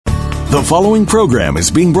The following program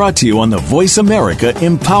is being brought to you on the Voice America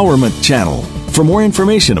Empowerment Channel. For more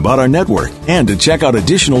information about our network and to check out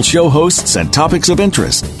additional show hosts and topics of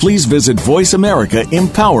interest, please visit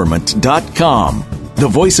voiceamericaempowerment.com. The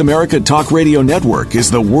Voice America Talk Radio Network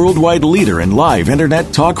is the worldwide leader in live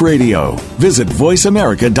Internet talk radio. Visit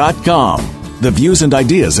voiceamerica.com. The views and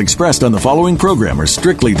ideas expressed on the following program are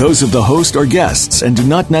strictly those of the host or guests and do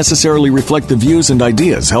not necessarily reflect the views and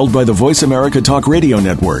ideas held by the Voice America Talk Radio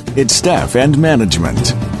Network, its staff, and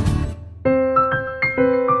management.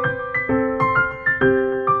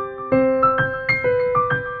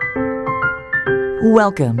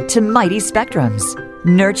 Welcome to Mighty Spectrums,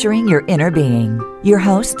 Nurturing Your Inner Being. Your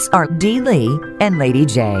hosts are Dee Lee and Lady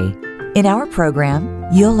J. In our program,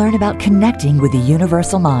 you'll learn about connecting with the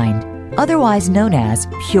universal mind, otherwise known as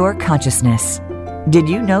pure consciousness. Did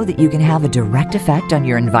you know that you can have a direct effect on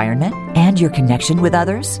your environment and your connection with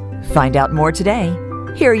others? Find out more today.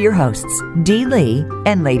 Here are your hosts, Dee Lee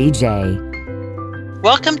and Lady J.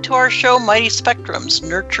 Welcome to our show, Mighty Spectrums,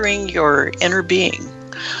 Nurturing Your Inner Being.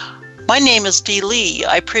 My name is Dee Lee.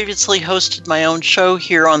 I previously hosted my own show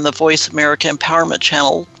here on the Voice America Empowerment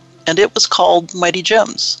Channel, and it was called Mighty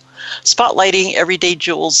Gems, spotlighting everyday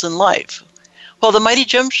jewels in life. While the Mighty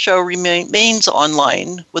Gems show remains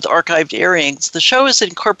online with archived airings, the show is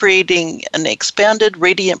incorporating an expanded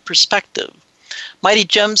radiant perspective. Mighty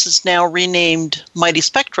Gems is now renamed Mighty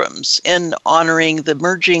Spectrums in honoring the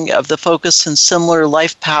merging of the focus and similar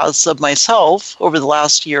life paths of myself over the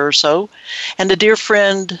last year or so, and a dear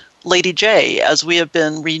friend, Lady J, as we have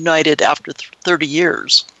been reunited after 30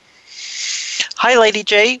 years. Hi, Lady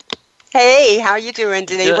J. Hey, how you doing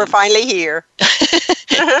today? Good. We're finally here.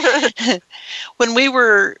 When we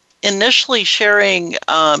were initially sharing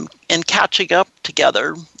and catching up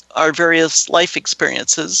together our various life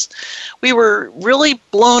experiences, we were really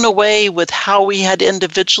blown away with how we had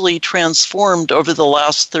individually transformed over the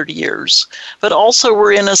last 30 years, but also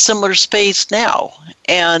we're in a similar space now.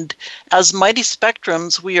 And as Mighty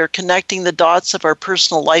Spectrums, we are connecting the dots of our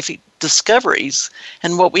personal life discoveries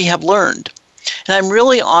and what we have learned. And I'm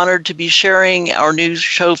really honored to be sharing our new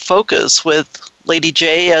show Focus with Lady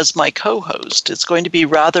J as my co-host. It's going to be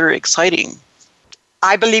rather exciting.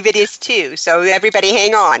 I believe it is too, so everybody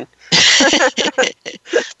hang on.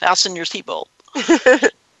 Fasten your seatbelt.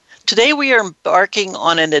 Today we are embarking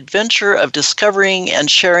on an adventure of discovering and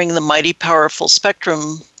sharing the mighty powerful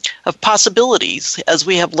spectrum of possibilities as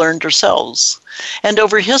we have learned ourselves. And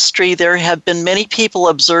over history, there have been many people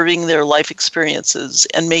observing their life experiences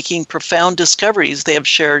and making profound discoveries they have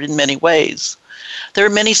shared in many ways. There are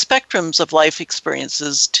many spectrums of life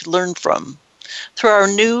experiences to learn from. Through our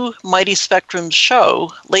new Mighty Spectrums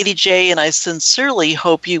show, Lady J and I sincerely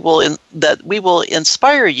hope that we will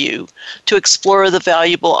inspire you to explore the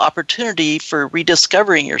valuable opportunity for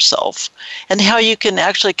rediscovering yourself and how you can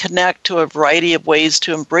actually connect to a variety of ways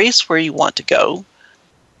to embrace where you want to go,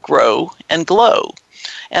 grow, and glow.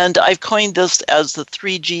 And I've coined this as the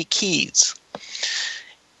 3G keys.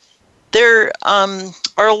 There are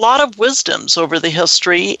a lot of wisdoms over the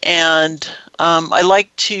history, and I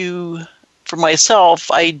like to, for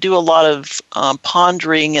myself, I do a lot of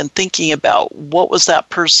pondering and thinking about what was that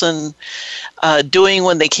person doing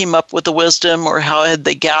when they came up with the wisdom, or how had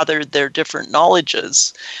they gathered their different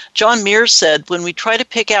knowledges. John Muir said, when we try to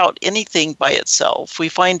pick out anything by itself, we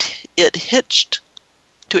find it hitched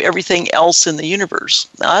to everything else in the universe.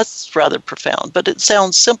 Now, that's rather profound, but it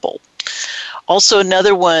sounds simple. Also,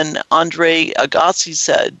 another one, Andre Agassi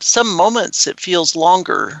said, some moments it feels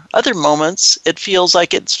longer, other moments it feels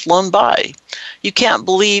like it's flown by. You can't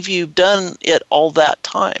believe you've done it all that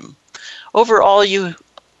time. Overall, you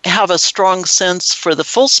have a strong sense for the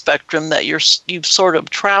full spectrum that you've sort of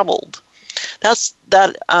traveled.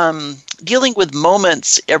 Dealing with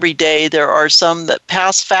moments every day, there are some that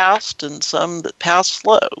pass fast and some that pass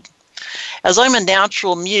slow. As I'm a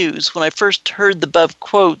natural muse, when I first heard the above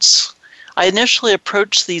quotes, I initially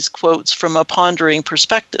approached these quotes from a pondering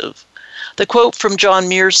perspective. The quote from John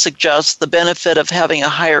Muir suggests the benefit of having a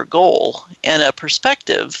higher goal and a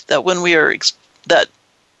perspective that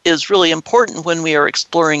is really important when we are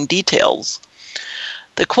exploring details.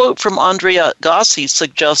 The quote from Andre Agassi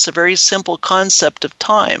suggests a very simple concept of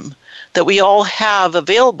time that we all have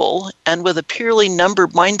available, and with a purely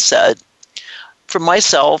numbered mindset, for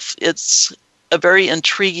myself, it's a very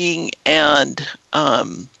intriguing and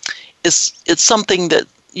it's something that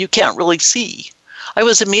you can't really see. I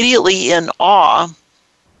was immediately in awe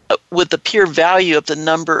with the pure value of the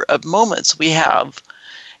number of moments we have.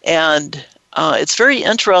 And it's very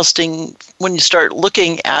interesting when you start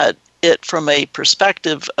looking at it from a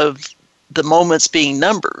perspective of the moments being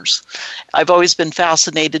numbers. I've always been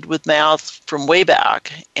fascinated with math from way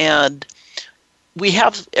back, and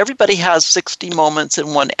everybody has 60 moments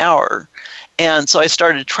in 1 hour. And so I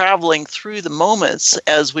started traveling through the moments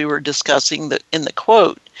as we were discussing in the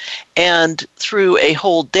quote. And through a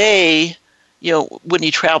whole day, when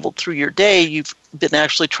you traveled through your day, you've been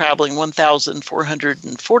actually traveling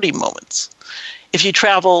 1,440 moments. If you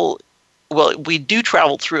we do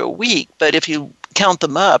travel through a week, but if you count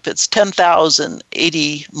them up, it's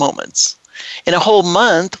 10,080 moments. In a whole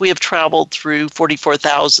month, we have traveled through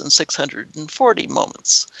 44,640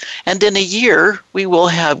 moments. And in a year, we will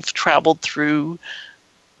have traveled through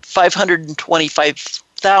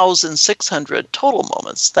 525,600 total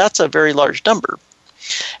moments. That's a very large number.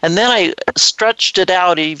 And then I stretched it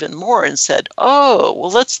out even more and said,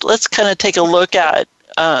 let's kind of take a look at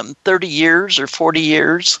 30 years or 40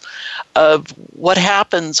 years of what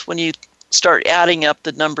happens when you start adding up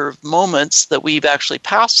the number of moments that we've actually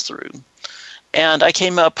passed through. And I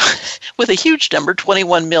came up with a huge number,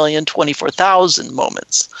 21,024,000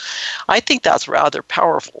 moments. I think that's rather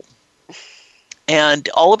powerful. And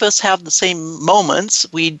all of us have the same moments.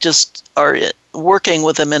 We just are working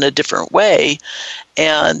with them in a different way.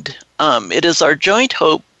 And it is our joint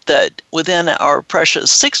hope that within our precious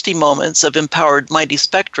 60 moments of empowered mighty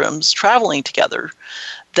spectrums traveling together,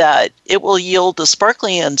 that it will yield a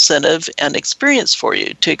sparkling incentive and experience for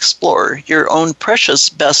you to explore your own precious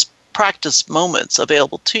best practice moments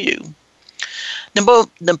available to you.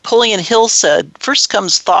 Napoleon Hill said, first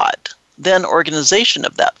comes thought, then organization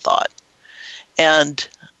of that thought. And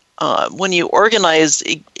when you organize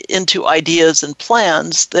into ideas and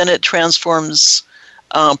plans, then it transforms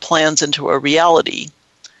plans into a reality.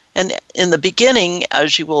 And in the beginning,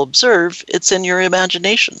 as you will observe, it's in your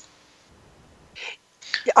imagination.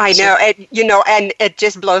 I know, and it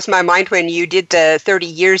just blows my mind when you did the 30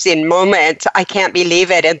 years in moments. I can't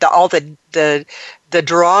believe it, and all the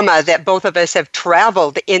drama that both of us have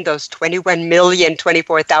traveled in those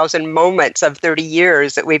 21,024,000 moments of 30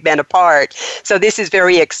 years that we've been apart. So this is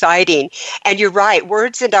very exciting. And you're right,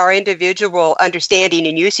 words and our individual understanding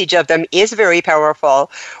and usage of them is very powerful.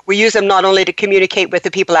 We use them not only to communicate with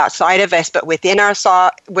the people outside of us, but within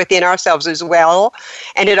ourselves as well.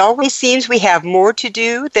 And it always seems we have more to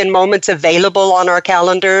do than moments available on our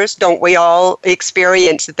calendars. Don't we all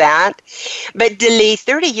experience that? But Dali,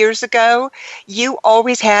 30 years ago, you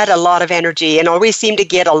always had a lot of energy and always seemed to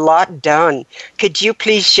get a lot done. Could you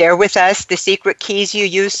please share with us the secret keys you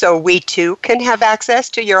use so we too can have access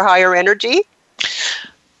to your higher energy?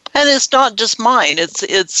 And it's not just mine. It's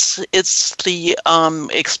the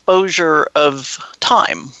exposure of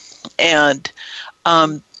time, and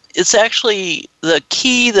it's actually the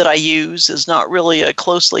key that I use is not really a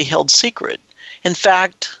closely held secret. In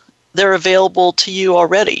fact, they're available to you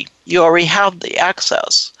already. You already have the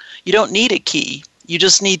access. You don't need a key. You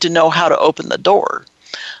just need to know how to open the door.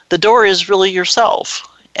 The door is really yourself,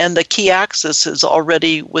 and the key access is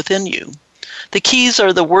already within you. The keys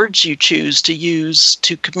are the words you choose to use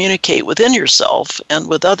to communicate within yourself and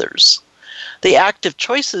with others. The active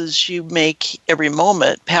choices you make every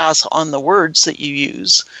moment pass on the words that you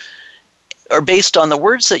use, or based on the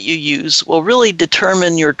words that you use, will really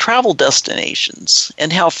determine your travel destinations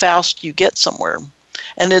and how fast you get somewhere.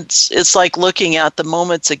 And it's like looking at the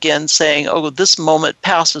moments again, saying, oh, this moment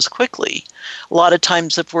passes quickly. A lot of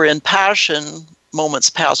times if we're in passion, moments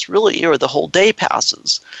pass really, or the whole day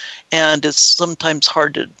passes. And it's sometimes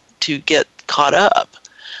hard to get caught up.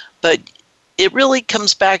 But it really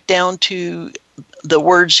comes back down to the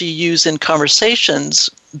words you use in conversations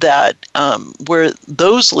that where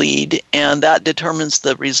those lead, and that determines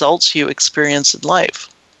the results you experience in life.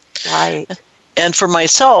 Right. And for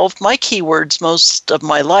myself, my keywords most of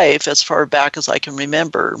my life, as far back as I can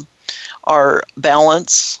remember, are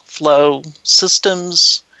balance, flow,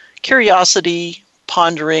 systems, curiosity,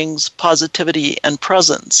 ponderings, positivity, and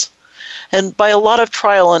presence. And by a lot of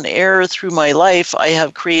trial and error through my life, I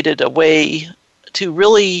have created a way to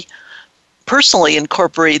really personally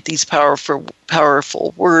incorporate these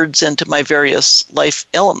powerful words into my various life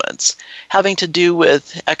elements, having to do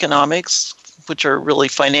with economics, which are really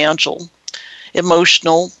financial,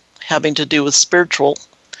 emotional, having to do with spiritual,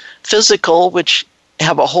 physical, which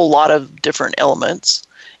have a whole lot of different elements,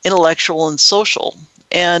 intellectual and social.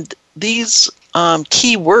 And these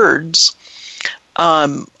key words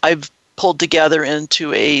I've pulled together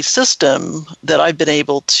into a system that I've been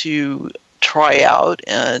able to try out,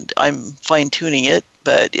 and I'm fine-tuning it,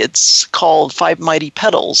 but it's called 5 Mighty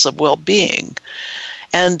Petals of Well-Being.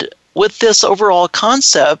 And with this overall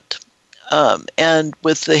concept, and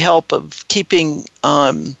with the help of keeping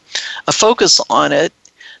a focus on it,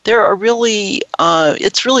 there are really,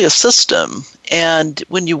 it's really a system. And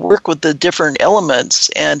when you work with the different elements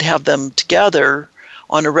and have them together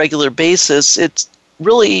on a regular basis, it's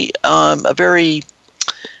really a very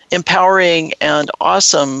empowering and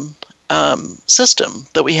awesome system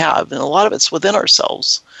that we have, and a lot of it's within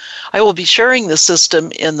ourselves. I will be sharing this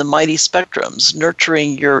system in the Mighty Spectrums,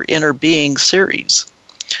 Nurturing Your Inner Being series.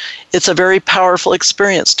 It's a very powerful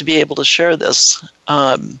experience to be able to share this.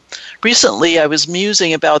 Recently, I was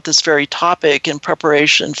musing about this very topic in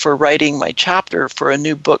preparation for writing my chapter for a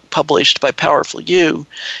new book published by Powerful You,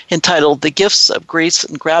 entitled The Gifts of Grace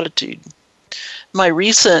and Gratitude. My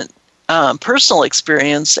recent personal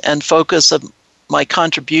experience and focus of my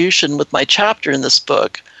contribution with my chapter in this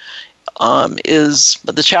book is,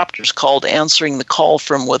 the chapter's called Answering the Call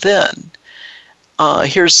from Within.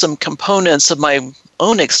 Here's some components of my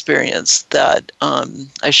own experience that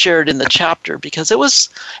I shared in the chapter, because it was,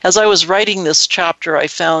 as I was writing this chapter, I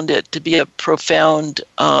found it to be a profound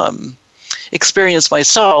experience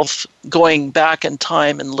myself, going back in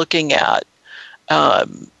time and looking at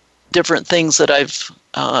different things that I've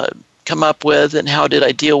come up with and how did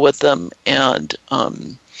I deal with them, and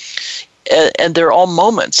they're all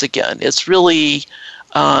moments again. It's really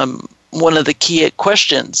one of the key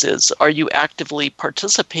questions is, are you actively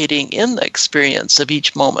participating in the experience of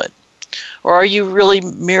each moment? Or are you really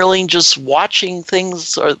merely just watching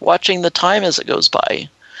things or watching the time as it goes by?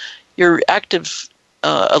 Your active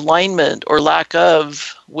alignment or lack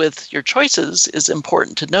of with your choices is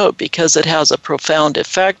important to note, because it has a profound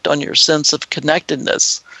effect on your sense of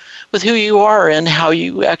connectedness with who you are and how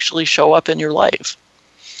you actually show up in your life.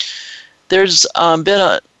 There's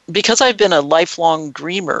because I've been a lifelong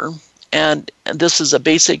dreamer, and this is a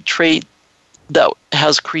basic trait that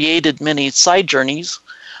has created many side journeys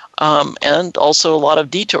and also a lot of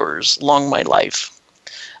detours along my life.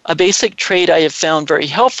 A basic trait I have found very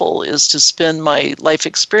helpful is to spin my life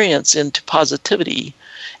experience into positivity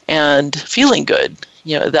and feeling good.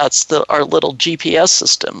 You know, that's our little GPS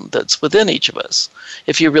system that's within each of us,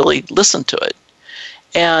 if you really listen to it.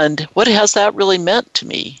 And what has that really meant to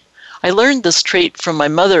me? I learned this trait from my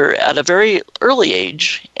mother at a very early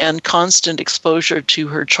age, and constant exposure to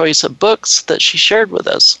her choice of books that she shared with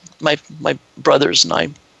us, my brothers and I.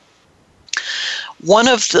 One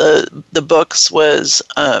of the books was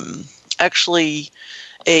actually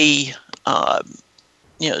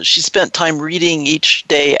she spent time reading each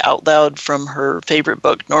day out loud from her favorite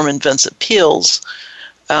book, Norman Vincent Peale's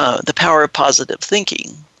The Power of Positive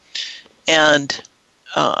Thinking. And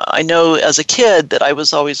I know as a kid that I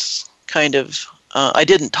was always kind of, I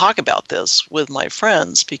didn't talk about this with my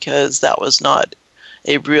friends, because that was not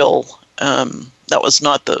a real, that was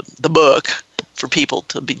not the book for people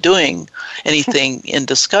to be doing anything in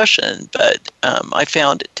discussion. But I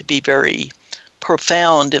found it to be very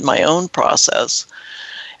profound in my own process.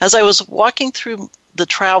 As I was walking through the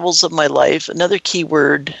travels of my life, another key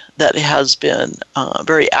word that has been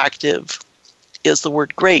very active is the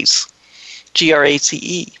word grace, Grace.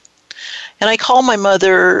 And I call my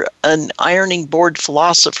mother an ironing board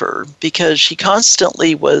philosopher, because she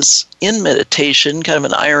constantly was in meditation, kind of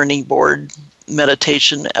an ironing board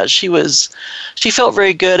meditation, as she felt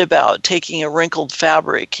very good about taking a wrinkled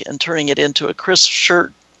fabric and turning it into a crisp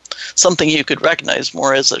shirt, something you could recognize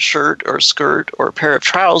more as a shirt or a skirt or a pair of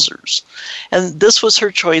trousers. And this was her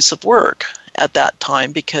choice of work at that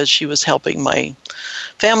time, because she was helping my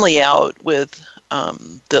family out with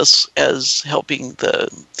this, as helping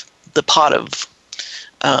the pot of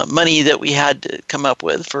money that we had to come up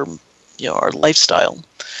with for our lifestyle.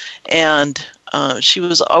 And she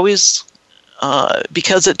was always,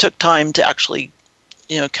 because it took time to actually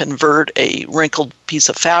convert a wrinkled piece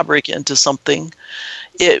of fabric into something,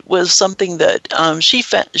 it was something that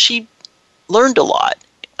she learned a lot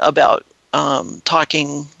about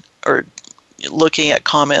talking or looking at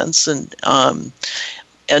comments, and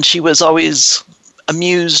she was always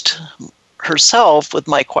amused herself with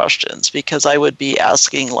my questions, because I would be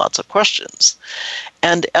asking lots of questions.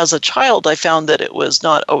 And as a child, I found that it was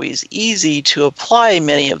not always easy to apply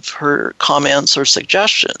many of her comments or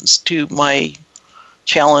suggestions to my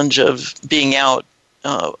challenge of being out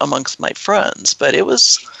amongst my friends. But it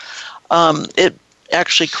was, it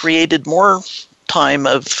actually created more time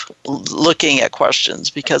of looking at questions,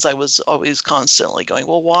 because I was always constantly going,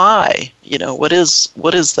 well, why? What is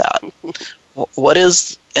that? What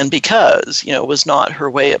is, and because, it was not her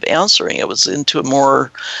way of answering. It was into a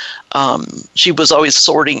more, she was always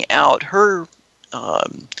sorting out her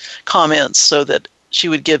comments so that she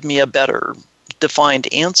would give me a better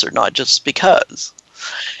defined answer, not just because.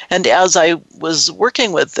 And as I was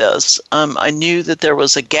working with this, I knew that there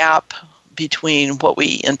was a gap between what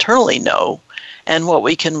we internally know and what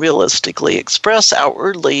we can realistically express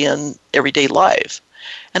outwardly in everyday life.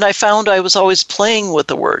 And I found I was always playing with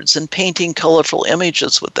the words and painting colorful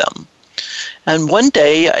images with them. And one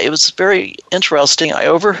day, it was very interesting, I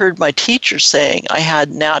overheard my teacher saying I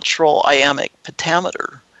had natural iambic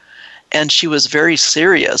pentameter. And she was very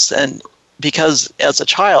serious. And because as a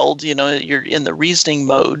child, you're in the reasoning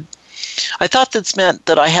mode, I thought this meant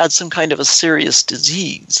that I had some kind of a serious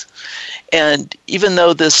disease. And even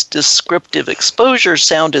though this descriptive exposure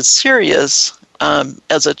sounded serious,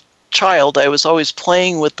 as a child, I was always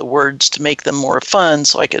playing with the words to make them more fun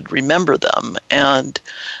so I could remember them. And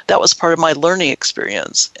that was part of my learning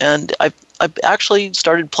experience. And I actually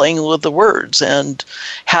started playing with the words and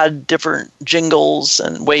had different jingles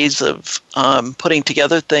and ways of putting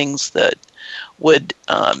together things that would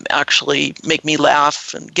actually make me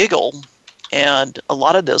laugh and giggle. And a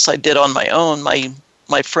lot of this I did on my own. My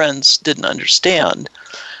friends didn't understand,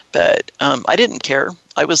 but I didn't care.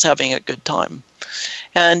 I was having a good time.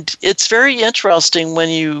 And it's very interesting when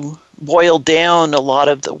you boil down a lot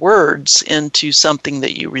of the words into something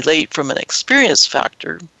that you relate from an experience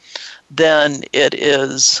factor, then it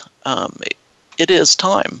is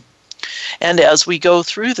time. And as we go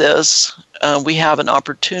through this, we have an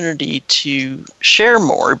opportunity to share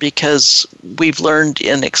more because we've learned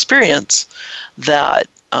in experience that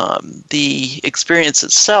the experience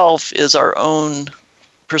itself is our own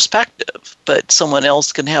perspective, but someone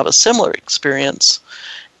else can have a similar experience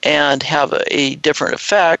and have a different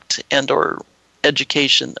effect and or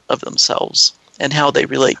education of themselves and how they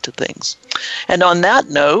relate to things. And on that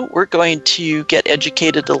note, we're going to get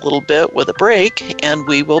educated a little bit with a break, and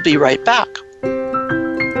we will be right back.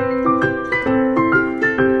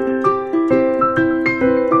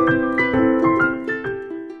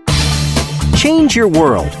 Change your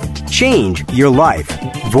world. Change your life.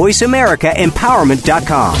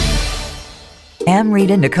 VoiceAmericaEmpowerment.com.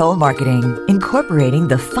 Amrita Nicole Marketing, incorporating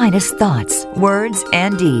the finest thoughts, words,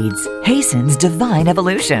 and deeds, hastens divine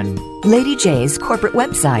evolution. Lady J's corporate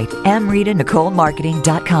website,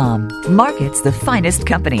 AmritaNicoleMarketing.com, markets the finest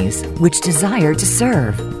companies which desire to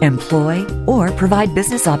serve, employ, or provide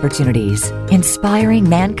business opportunities, inspiring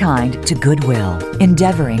mankind to goodwill,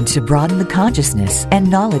 endeavoring to broaden the consciousness and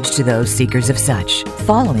knowledge to those seekers of such,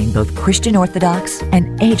 following both Christian Orthodox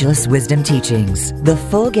and ageless wisdom teachings. The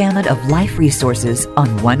full gamut of life resources on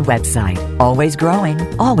one website. Always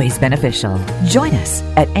growing, always beneficial. Join us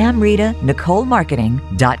at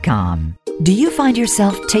AmritaNicoleMarketing.com. Do you find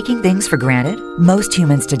yourself taking things for granted? Most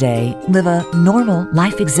humans today live a normal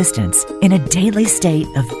life existence in a daily state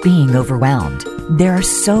of being overwhelmed. There are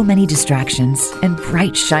so many distractions and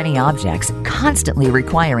bright, shiny objects constantly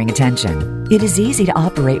requiring attention. It is easy to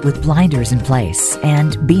operate with blinders in place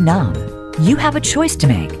and be numb. You have a choice to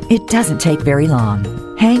make. It doesn't take very long.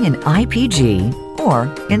 Hang an IPG or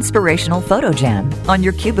inspirational photo gem on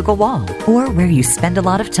your cubicle wall or where you spend a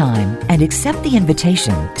lot of time and accept the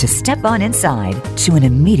invitation to step on inside to an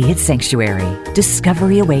immediate sanctuary.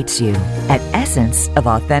 Discovery awaits you at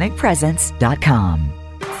essenceofauthenticpresence.com.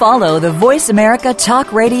 Follow the Voice America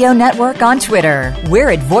Talk Radio Network on Twitter. We're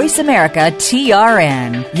at Voice America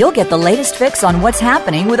TRN. You'll get the latest fix on what's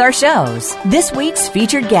happening with our shows, this week's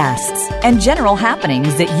featured guests, and general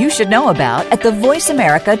happenings that you should know about at the Voice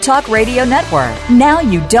America Talk Radio Network. Now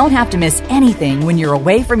you don't have to miss anything when you're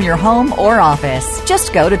away from your home or office.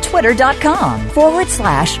 Just go to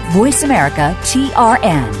twitter.com/Voice America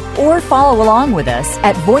TRN or follow along with us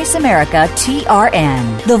at Voice America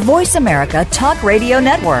TRN, the Voice America Talk Radio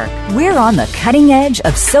Network. We're on the cutting edge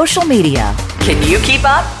of social media. Can you keep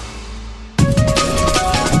up?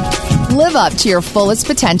 Live up to your fullest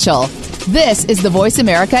potential. This is the Voice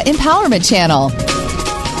America Empowerment Channel.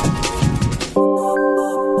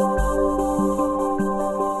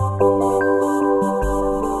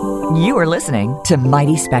 You are listening to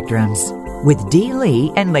Mighty Spectrums with Dee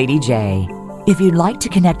Lee and Lady J. If you'd like to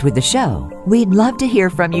connect with the show, we'd love to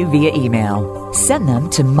hear from you via email. Send them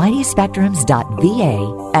to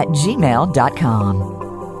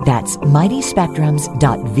mightyspectrums.va@gmail.com. That's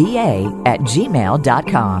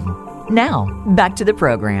mightyspectrums.va@gmail.com. Now, back to the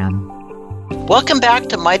program. Welcome back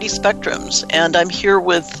to Mighty Spectrums, and I'm here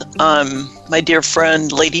with my dear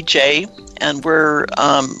friend Lady J, and we're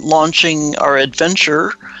launching our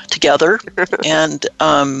adventure together. And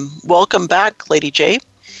welcome back, Lady J.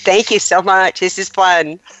 Thank you so much. This is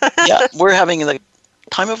fun. Yeah, we're having the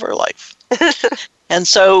time of our life. And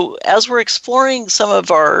so as we're exploring some of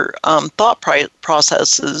our thought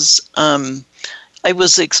processes, I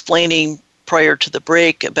was explaining prior to the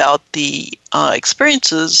break about the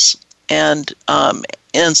experiences and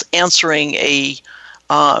answering a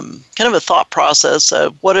kind of a thought process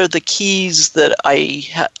of what are the keys that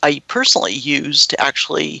I personally use to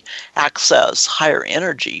actually access higher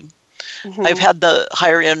energy. Mm-hmm. I've had the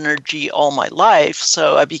higher energy all my life,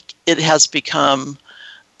 so it has become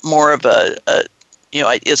more of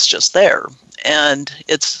it's just there, and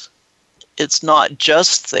it's not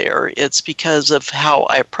just there. It's because of how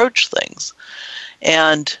I approach things,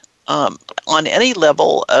 and on any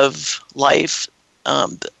level of life,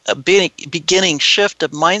 a beginning shift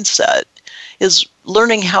of mindset is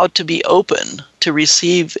learning how to be open to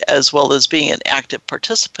receive as well as being an active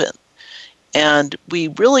participant. And we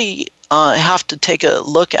really have to take a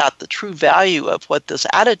look at the true value of what this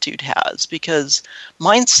attitude has, because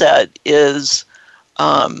mindset is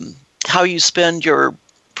how you spend your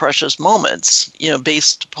precious moments,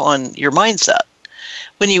 based upon your mindset.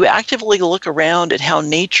 When you actively look around at how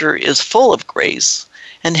nature is full of grace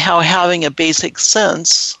and how having a basic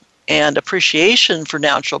sense and appreciation for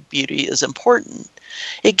natural beauty is important,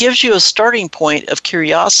 it gives you a starting point of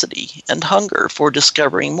curiosity and hunger for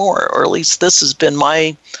discovering more, or at least this has been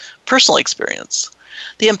my personal experience.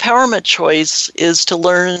 The empowerment choice is to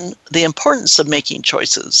learn the importance of making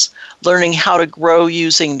choices, learning how to grow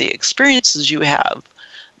using the experiences you have,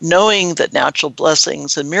 knowing that natural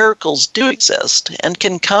blessings and miracles do exist and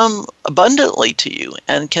can come abundantly to you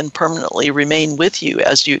and can permanently remain with you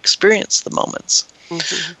as you experience the moments.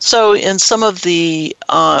 Mm-hmm. So in some of the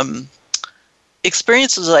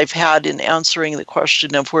experiences I've had in answering the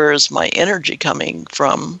question of where is my energy coming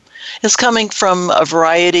from, is coming from a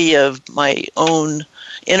variety of my own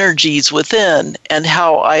energies within and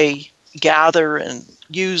how I gather and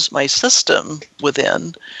use my system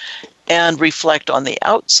within and reflect on the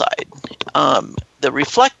outside. The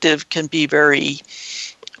reflective can be very,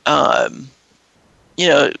 kind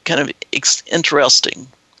of interesting.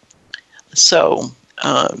 So,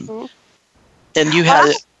 and you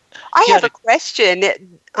had... I have a question,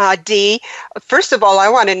 Dee. First of all, I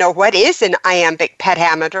want to know, what is an iambic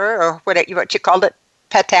pentameter, or what you called it,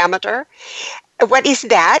 pentameter? What is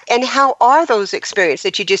that, and how are those experiences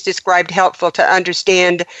that you just described helpful to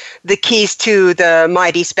understand the keys to the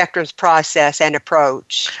Mighty Spectrums process and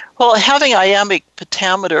approach? Well, having iambic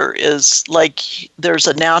pentameter is like there's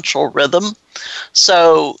a natural rhythm.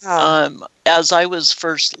 So as I was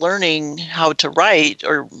first learning how to write,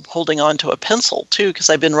 or holding on to a pencil too, because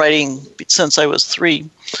I've been writing since I was 3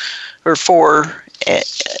 or 4.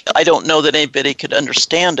 I don't know that anybody could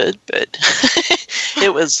understand it, but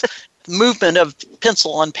it was movement of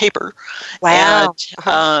pencil on paper. Wow.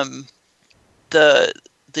 And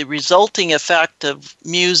the resulting effect of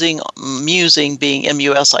musing being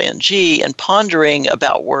M-U-S-I-N-G, and pondering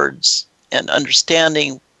about words and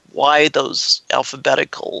understanding why those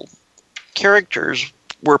alphabetical characters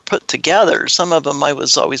were put together. Some of them I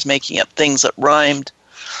was always making up things that rhymed,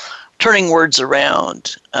 turning words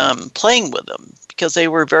around, playing with them, because they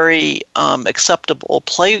were very acceptable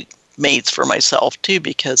playmates for myself too,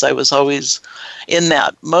 because I was always in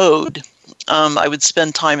that mode. I would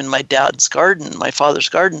spend time in my dad's garden, my father's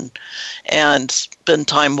garden, and spend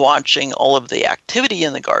time watching all of the activity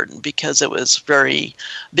in the garden because it was very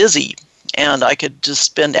busy, and I could just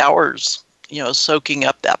spend hours, soaking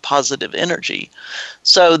up that positive energy.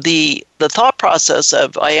 So the thought process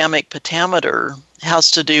of iambic pentameter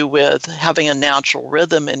has to do with having a natural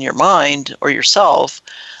rhythm in your mind or yourself,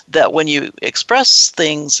 that when you express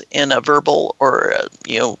things in a verbal or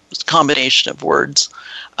combination of words,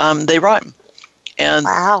 they rhyme. And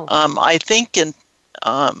wow. I think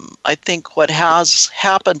what has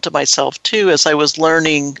happened to myself too, as I was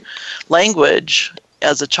learning language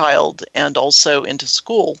as a child and also into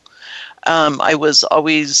school, I was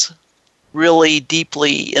always really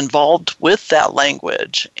deeply involved with that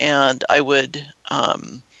language, and I would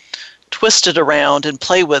twist it around and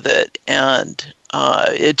play with it, and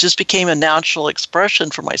it just became a natural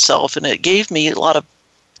expression for myself, and it gave me a lot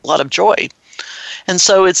of joy. And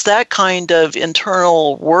so it's that kind of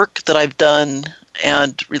internal work that I've done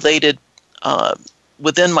and related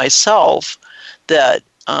within myself that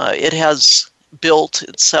it has built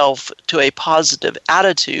itself to a positive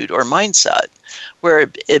attitude or mindset, where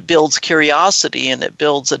it builds curiosity and it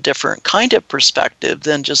builds a different kind of perspective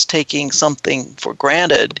than just taking something for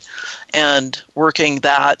granted and working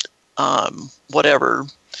that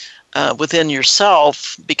within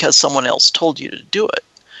yourself because someone else told you to do it.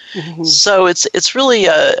 Mm-hmm. So it's really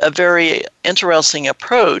a very interesting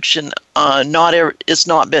approach, and it's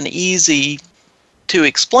not been easy to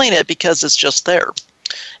explain it because it's just there.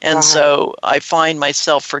 And wow. So I find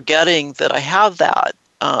myself forgetting that I have that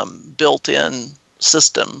built-in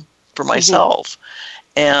system for myself.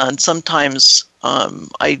 Mm-hmm. And sometimes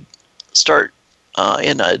I start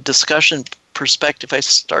in a discussion perspective, I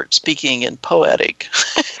start speaking in poetic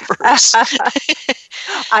verse.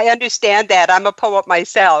 I understand that. I'm a poet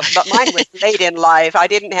myself, but mine was late in life. I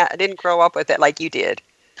didn't grow up with it like you did.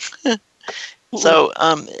 So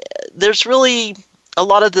there's really a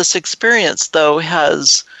lot of this experience, though,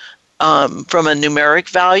 has from a numeric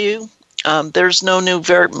value. There's no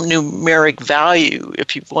numeric value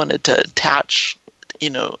if you wanted to attach,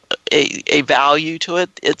 a value to it.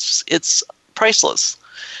 It's priceless,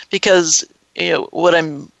 because what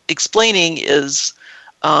I'm explaining is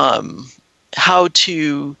how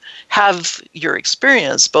to have your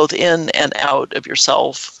experience both in and out of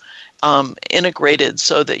yourself integrated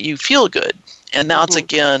so that you feel good. And that's,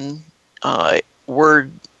 again,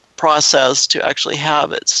 word process to actually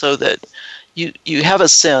have it so that you have a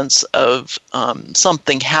sense of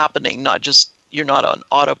something happening, not just you're not on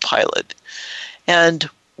autopilot. And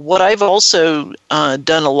what I've also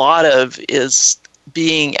done a lot of is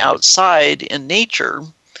being outside in nature,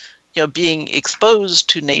 being exposed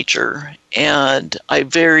to nature. And I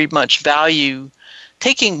very much value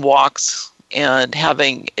taking walks and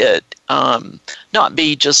having it not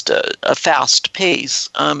be just a fast pace.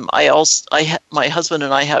 My husband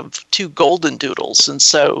and I have 2 golden doodles, and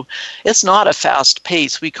so it's not a fast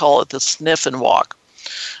pace. We call it the sniff and walk.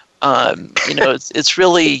 It's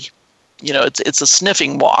really, it's a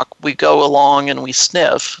sniffing walk. We go along and we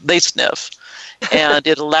sniff. They sniff, and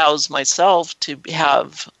it allows myself to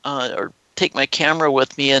have or take my camera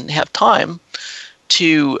with me and have time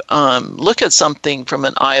to look at something from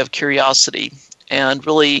an eye of curiosity and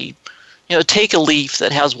really, take a leaf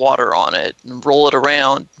that has water on it and roll it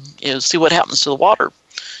around, see what happens to the water,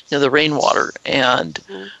 the rainwater. And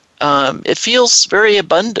it feels very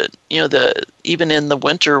abundant, even in the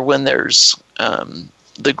winter when there's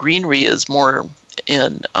the greenery is more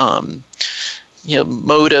in,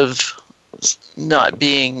 mode of not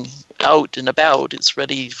being out and about, it's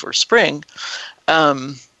ready for spring.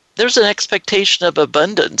 There's an expectation of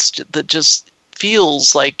abundance that just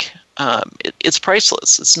feels like it's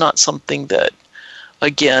priceless. It's not something that,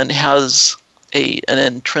 again, has an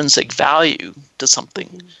intrinsic value to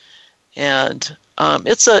something. And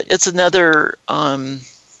it's another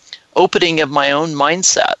opening of my own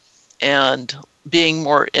mindset, and being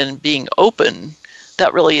open.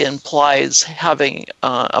 That really implies having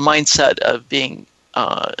a mindset of being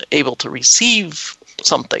able to receive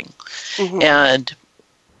something. And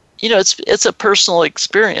it's a personal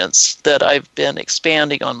experience that I've been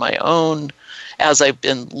expanding on my own as I've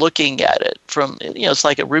been looking at it from, it's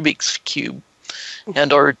like a Rubik's Cube,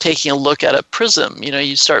 or taking a look at a prism.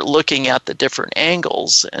 You start looking at the different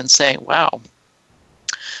angles and saying, wow.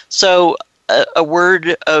 So a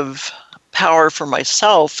word of power for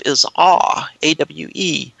myself is awe,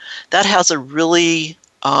 A-W-E. That has a really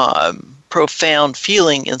profound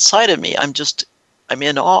feeling inside of me. I'm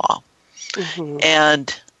in awe.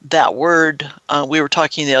 And that word, we were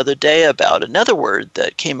talking the other day about another word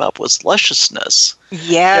that came up was lusciousness.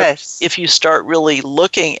 Yes. If you start really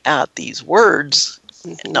looking at these words,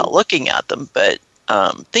 not looking at them, but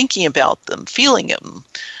thinking about them, feeling them,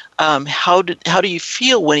 how do you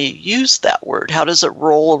feel when you use that word? How does it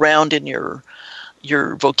roll around in your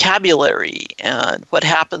vocabulary, and what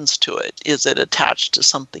happens to it? Is it attached to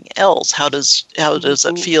something else? How does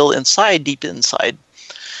it feel inside, deep inside?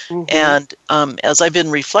 And as I've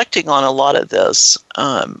been reflecting on a lot of this,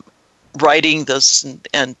 writing this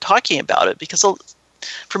and talking about it, because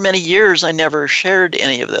for many years I never shared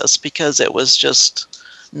any of this because it was just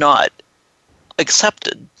not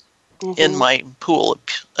accepted in my pool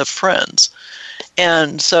of friends.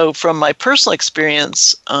 And so from my personal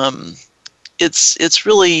experience, it's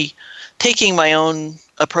really taking my own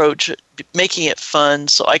approach, making it fun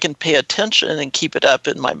so I can pay attention and keep it up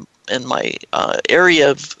in my area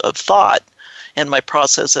of thought and my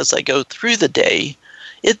process as I go through the day.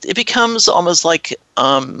 It becomes almost like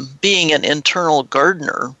being an internal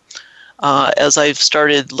gardener. As I've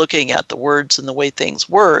started looking at the words and the way things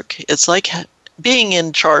work, it's like being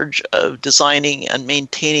in charge of designing and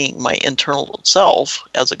maintaining my internal self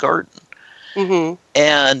as a garden.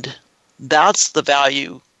 And that's the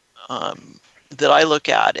value that I look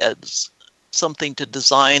at as something to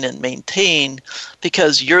design and maintain,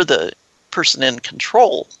 because you're the person in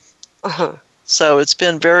control. So it's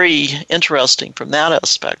been very interesting from that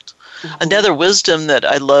aspect. Another wisdom that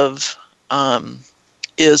I love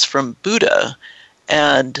is from Buddha,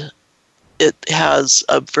 and it has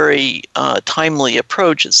a very timely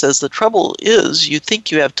approach. It says, the trouble is you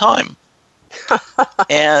think you have time.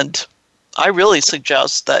 And I really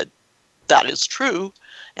suggest that is true,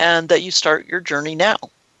 and that you start your journey now.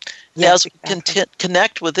 And as we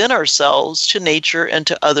connect within ourselves to nature and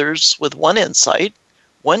to others with one insight,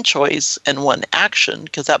 one choice, and one action,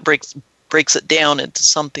 because that breaks it down into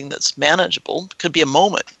something that's manageable. It could be a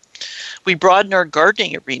moment. We broaden our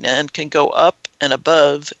gardening arena and can go up and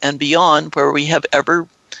above and beyond where we have ever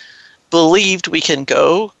believed we can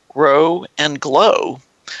go, grow, and glow.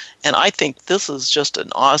 And I think this is just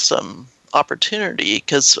an awesome opportunity,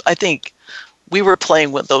 because I think we were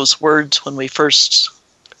playing with those words when we first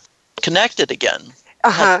connected again.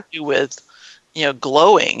 Had to do with,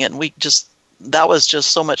 glowing, and that was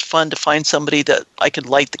just so much fun to find somebody that I could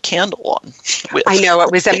light the candle on with. I know,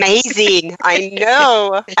 it was amazing. I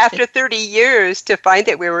know. After 30 years, to find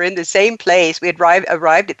that we were in the same place, we had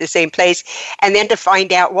arrived at the same place, and then to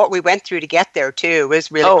find out what we went through to get there, too,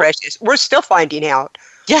 was really precious. We're still finding out.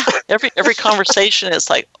 Yeah, every conversation is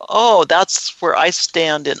like, oh, that's where I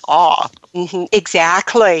stand in awe. Mm-hmm,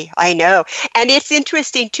 exactly, I know. And it's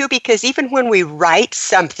interesting, too, because even when we write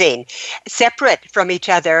something separate from each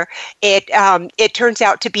other, it turns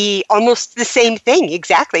out to be almost the same thing,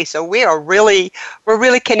 exactly. So we're really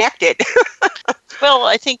connected. Well,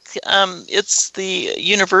 I think it's the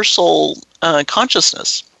universal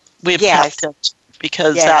consciousness we've tapped into,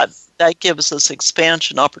 because that gives us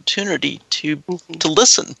expansion opportunity to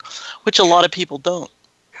listen, which a lot of people don't.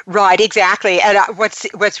 Right, exactly. And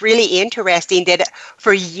what's really interesting that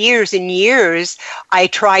for years and years I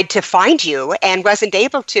tried to find you and wasn't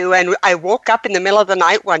able to, and I woke up in the middle of the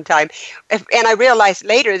night one time, and I realized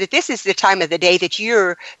later that this is the time of the day that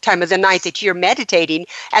you're meditating,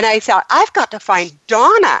 and I thought, I've got to find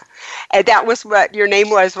Donna. And that was what your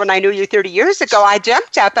name was when I knew you 30 years ago. I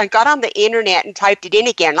jumped up and got on the internet and typed it in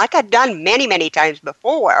again, like I'd done many, many times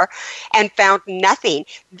before, and found nothing.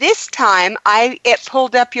 This time it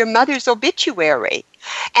pulled up your mother's obituary.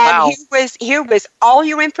 And here was all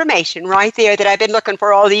your information right there that I've been looking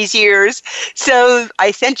for all these years. So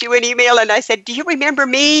I sent you an email and I said, do you remember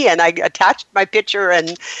me? And I attached my picture,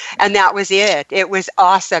 and that was it. It was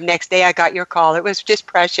awesome. Next day I got your call. It was just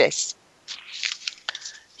precious.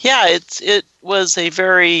 Yeah, it was a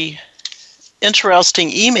very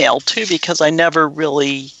interesting email, too, because I never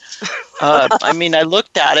really, I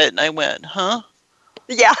looked at it and I went, huh?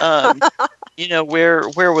 Yeah.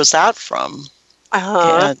 Where was that from?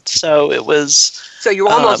 And so it was. So you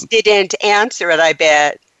almost didn't answer it, I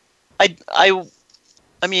bet. I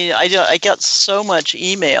got so much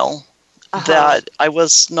email that I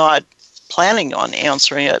was not planning on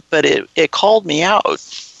answering it, but it called me out.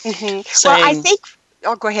 Mm-hmm. Saying, well, I think.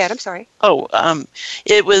 Oh, go ahead. I'm sorry.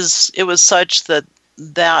 It was such that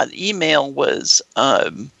email was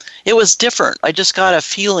it was different. I just got a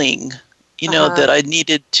feeling, that I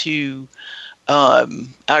needed to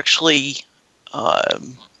actually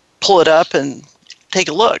pull it up and take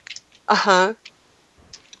a look.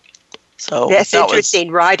 So that's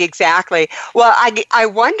interesting, right? Exactly. Well, I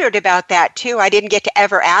wondered about that too. I didn't get to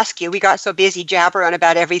ever ask you. We got so busy jabbering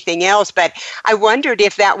about everything else, but I wondered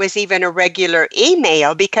if that was even a regular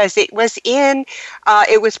email, because it was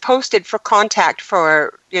it was posted for contact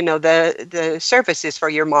for the services for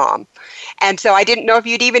your mom, and so I didn't know if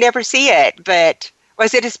you'd even ever see it, but.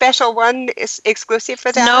 Was it a special one exclusive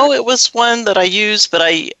for that? No, it was one that I used, but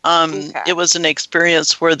it was an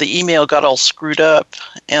experience where the email got all screwed up,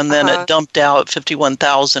 and then it dumped out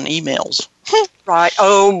 51,000 emails. Right.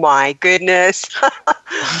 Oh my goodness.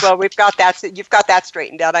 Well, we've got that. You've got that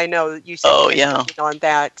straightened out. I know you said on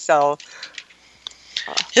that. So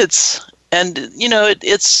it's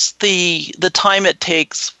the time it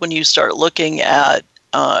takes when you start looking at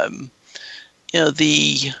the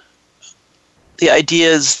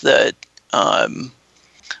ideas that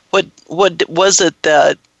what was it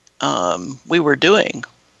that we were doing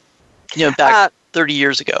back 30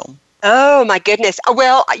 years ago. Oh my goodness.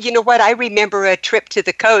 Well, you know what, I remember a trip to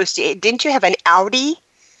the coast. Didn't you have an Audi?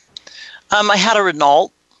 I had a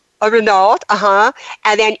Renault. A Renault,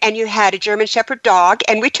 and you had a German Shepherd dog,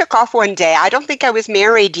 and we took off one day. I don't think I was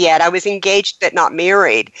married yet. I was engaged but not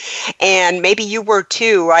married, and maybe you were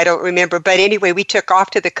too. I don't remember, but anyway, we took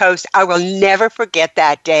off to the coast. I will never forget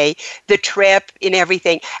that day, the trip and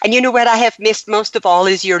everything. And you know what I have missed most of all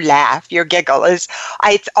is your laugh, your giggle. It's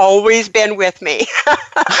always been with me.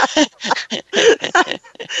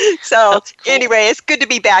 So anyway, it's good to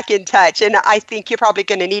be back in touch, and I think you're probably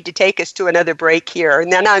going to need to take us to another break here,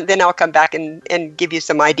 and then I'll come back and give you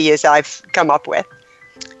some ideas I've come up with.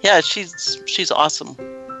 Yeah, she's awesome.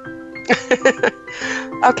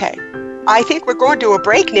 Okay. I think we're going to a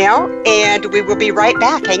break now, and we will be right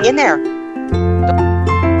back. Hang in there.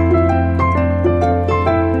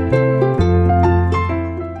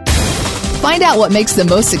 Find out what makes the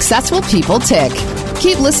most successful people tick.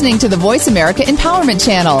 Keep listening to the Voice America Empowerment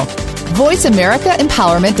Channel.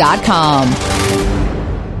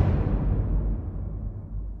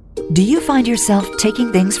 VoiceAmericaEmpowerment.com. Do you find yourself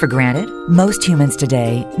taking things for granted? Most humans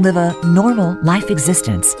today live a normal life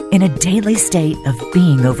existence in a daily state of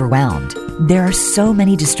being overwhelmed. There are so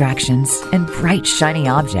many distractions and bright, shiny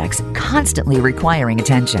objects constantly requiring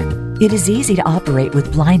attention. It is easy to operate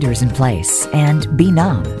with blinders in place and be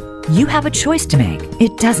numb. You have a choice to make.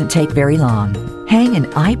 It doesn't take very long. Hang an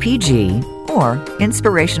IPG or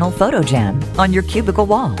inspirational photo gem on your cubicle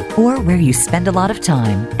wall, or where you spend a lot of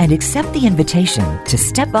time, and accept the invitation to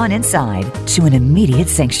step on inside to an immediate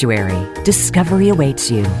sanctuary. Discovery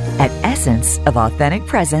awaits you at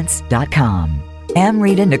essenceofauthenticpresence.com.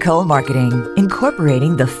 Amrita Nicole Marketing,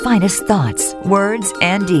 incorporating the finest thoughts, words,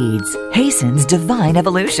 and deeds, hastens divine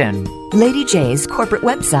evolution. Lady J's corporate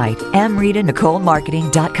website,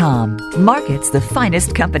 amritanicolemarketing.com, markets the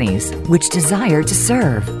finest companies which desire to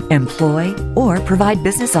serve, employ, or provide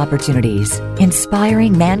business opportunities,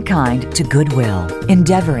 inspiring mankind to goodwill,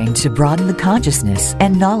 endeavoring to broaden the consciousness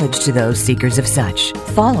and knowledge to those seekers of such,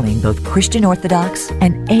 following both Christian Orthodox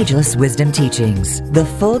and ageless wisdom teachings. The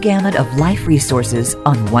full gamut of life resources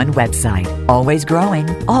on one website. Always growing,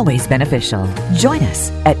 always beneficial. Join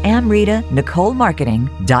us at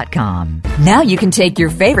amritanicolemarketing.com. Now you can take your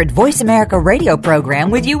favorite Voice America radio program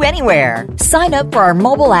with you anywhere. Sign up for our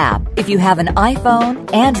mobile app if you have an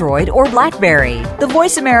iPhone, Android, or BlackBerry. The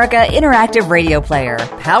Voice America Interactive Radio Player,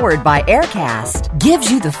 powered by Aircast,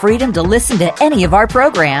 gives you the freedom to listen to any of our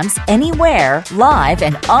programs anywhere, live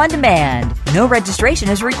and on demand. No registration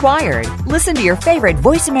is required. Listen to your favorite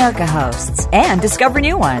Voice America hosts and discover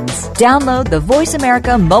new ones. Download the Voice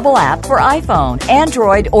America mobile app for iPhone,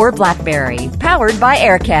 Android, or BlackBerry, powered by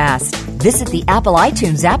Aircast. Visit the Apple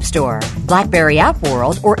iTunes App Store, BlackBerry App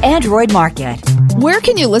World, or Android Market. Where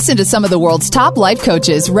can you listen to some of the world's top life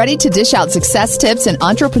coaches ready to dish out success tips and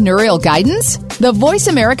entrepreneurial guidance? The Voice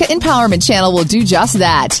America Empowerment Channel will do just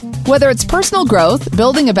that. Whether it's personal growth,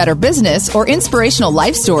 building a better business, or inspirational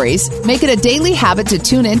life stories, make it a daily habit to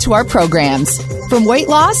tune into our programs. From weight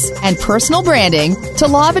loss and personal branding to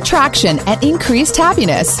law of attraction and increased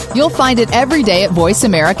happiness, you'll find it every day at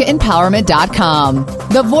VoiceAmericaEmpowerment.com.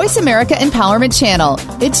 The Voice America Empowerment Channel.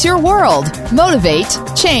 It's your world. Motivate,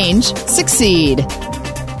 change, succeed.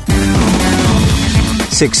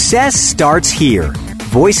 Success starts here.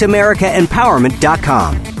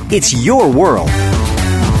 VoiceAmericaEmpowerment.com. It's your world.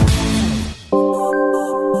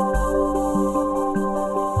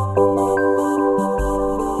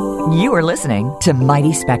 You are listening to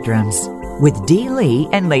Mighty Spectrums with Dee Lee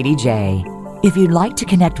and Lady J. If you'd like to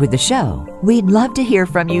connect with the show, we'd love to hear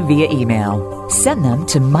from you via email. Send them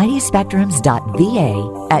to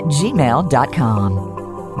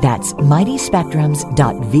mightyspectrums.va@gmail.com. That's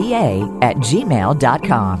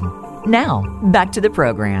mightyspectrums.va@gmail.com. Now, back to the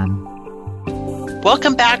program.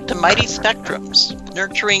 Welcome back to Mighty Spectrums,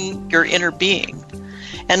 Nurturing Your Inner Being.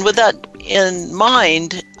 And with that in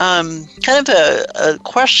mind, kind of a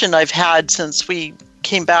question I've had since we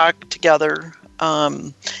came back together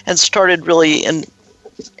and started really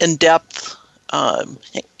in-depth,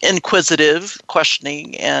 inquisitive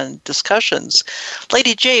questioning and discussions.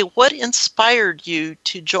 Lady J, what inspired you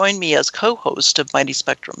to join me as co-host of Mighty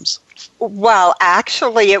Spectrums? Well,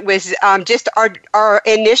 actually, it was just our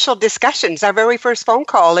initial discussions, our very first phone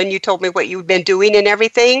call, and you told me what you've been doing and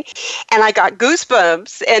everything, and I got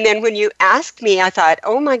goosebumps. And then when you asked me, I thought,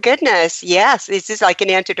 oh my goodness, yes, this is like an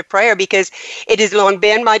answer to prayer, because it has long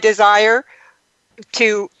been my desire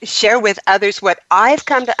to share with others what I've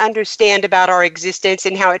come to understand about our existence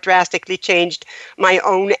and how it drastically changed my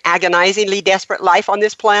own agonizingly desperate life on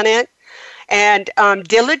this planet. And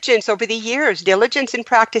diligence over the years, diligence in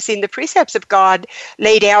practicing the precepts of God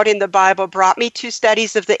laid out in the Bible brought me to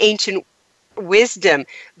studies of the ancient wisdom,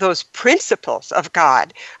 those principles of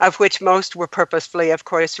God, of which most were purposefully, of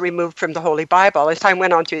course, removed from the Holy Bible as time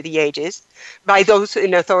went on through the ages by those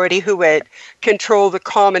in authority who would control the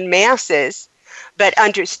common masses. But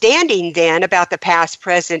understanding then about the past,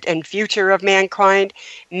 present, and future of mankind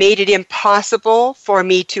made it impossible for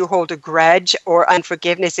me to hold a grudge or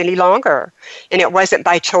unforgiveness any longer. And it wasn't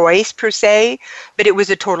by choice per se, but it was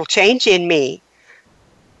a total change in me.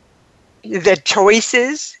 The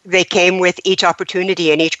choices, they came with each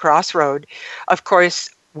opportunity and each crossroad. Of course,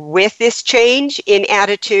 with this change in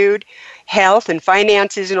attitude, health and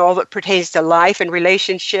finances and all that pertains to life and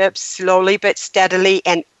relationships slowly but steadily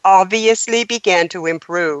and obviously began to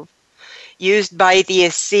improve. Used by the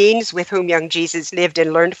Essenes with whom young Jesus lived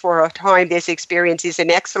and learned for a time, this experience is an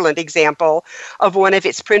excellent example of one of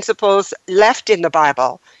its principles left in the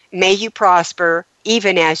Bible. May you prosper,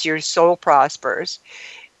 even as your soul prospers.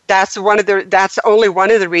 That's only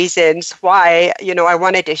one of the reasons why, I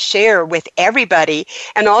wanted to share with everybody.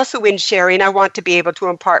 And also in sharing, I want to be able to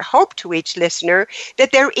impart hope to each listener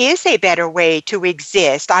that there is a better way to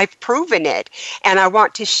exist. I've proven it, and I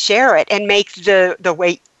want to share it and make the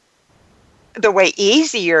way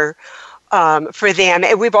easier for them.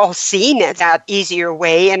 And we've all seen that easier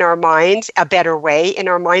way in our minds, a better way in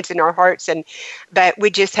our minds and our hearts, but we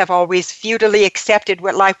just have always futilely accepted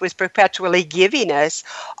what life was perpetually giving us,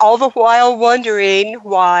 all the while wondering,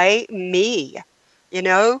 why me?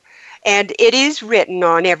 And it is written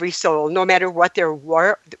on every soul, no matter what their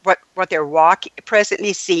walk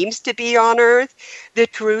presently seems to be on earth, the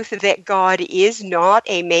truth that God is not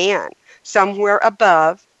a man somewhere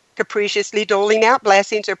above, capriciously doling out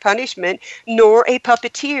blessings or punishment, nor a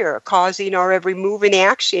puppeteer causing our every move and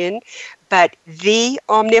action, but the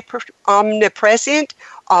omnipresent,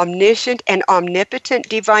 omniscient, and omnipotent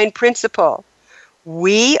divine principle.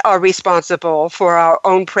 We are responsible for our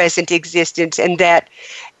own present existence, and that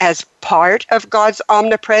as part of God's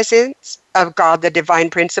omnipresence, of God, the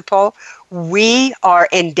divine principle, we are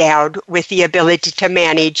endowed with the ability to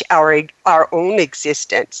manage our own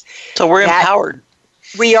existence. So we're empowered.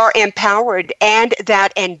 We are empowered, and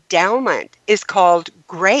that endowment is called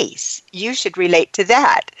grace. You should relate to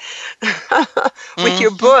that with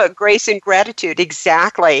your book, Grace and Gratitude,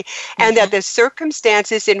 exactly. And that the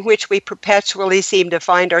circumstances in which we perpetually seem to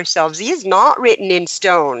find ourselves is not written in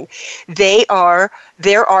stone. There are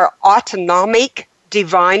autonomic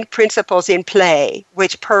divine principles in play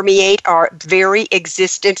which permeate our very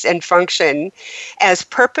existence and function as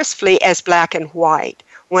purposefully as black and white.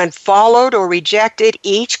 When followed or rejected,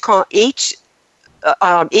 equal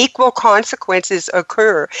consequences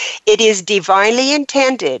occur. It is divinely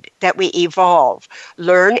intended that we evolve,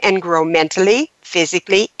 learn, and grow mentally,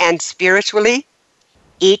 physically, and spiritually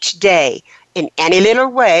each day in any little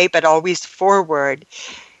way, but always forward.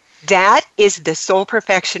 That is the soul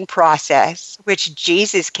perfection process, which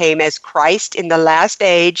Jesus came as Christ in the last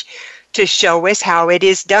age to show us how it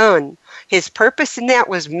is done. His purpose in that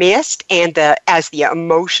was missed, and as the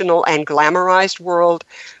emotional and glamorized world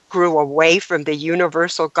grew away from the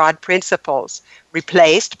universal God principles,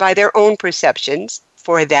 replaced by their own perceptions,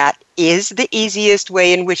 for that is the easiest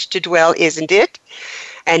way in which to dwell, isn't it?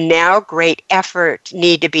 And now great effort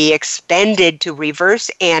need to be expended to reverse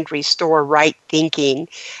and restore right thinking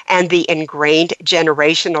and the ingrained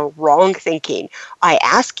generational wrong thinking. I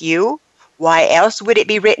ask you, why else would it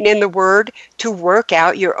be written in the Word to work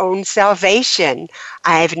out your own salvation?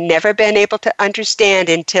 I've never been able to understand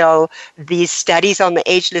until these studies on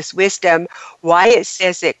the ageless wisdom why it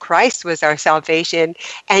says that Christ was our salvation,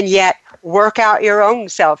 and yet work out your own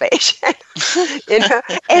salvation.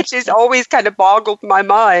 It just always kind of boggled my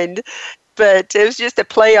mind. But it was just a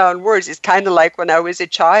play on words. It's kind of like when I was a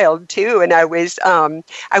child too, and I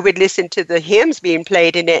would listen to the hymns being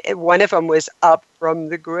played, and one of them was "Up from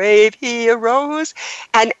the grave he arose,"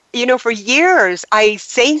 and for years I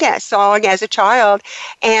sang that song as a child,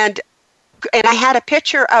 and I had a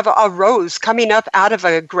picture of a rose coming up out of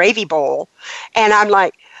a gravy bowl, and I'm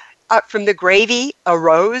like, "Up from the gravy, a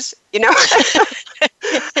rose,"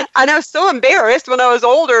 And I was so embarrassed when I was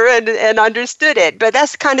older and understood it. But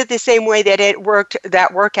that's kind of the same way that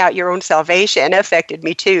that work out your own salvation affected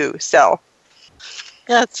me too. So,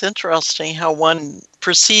 yeah, it's interesting how one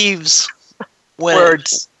perceives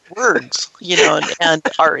words, and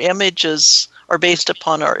our images are based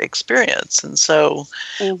upon our experience. And so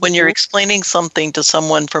when you're explaining something to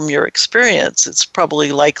someone from your experience, it's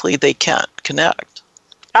probably likely they can't connect.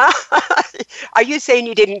 Are you saying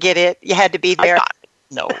you didn't get it? You had to be there?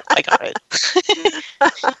 I got it.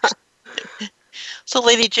 So,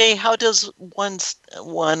 Lady J, how does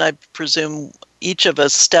one, I presume each of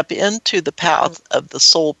us, step into the path of the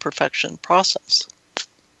soul perfection process?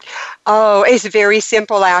 Oh, it's very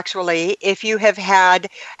simple, actually. If you have had,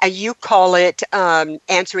 and you call it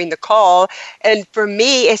answering the call, and for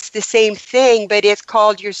me, it's the same thing, but it's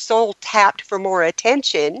called your soul tapped for more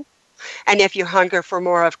attention. And if you hunger for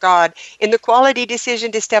more of God, in the quality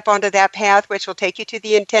decision to step onto that path, which will take you to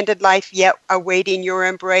the intended life yet awaiting your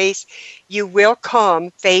embrace, you will come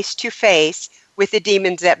face to face with the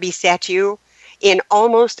demons that beset you in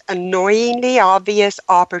almost annoyingly obvious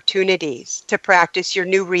opportunities to practice your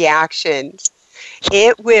new reactions.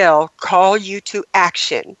 It will call you to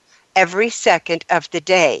action every second of the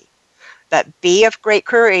day. But be of great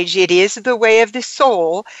courage. It is the way of the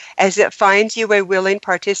soul as it finds you a willing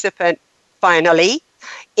participant, finally,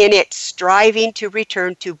 in its striving to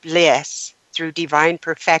return to bliss through divine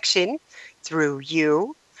perfection, through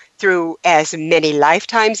you, through as many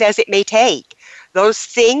lifetimes as it may take. Those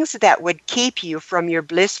things that would keep you from your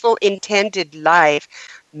blissful intended life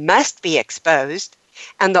must be exposed,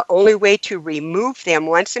 and the only way to remove them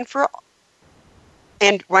once and for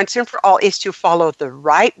all is to follow the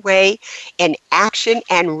right way in action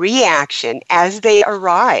and reaction as they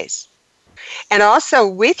arise. And also,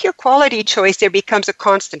 with your quality choice, there becomes a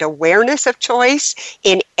constant awareness of choice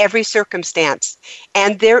in every circumstance,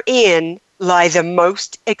 and therein lie the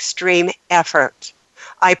most extreme effort.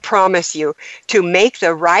 I promise you, to make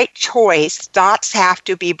the right choice, thoughts have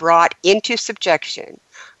to be brought into subjection,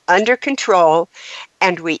 under control,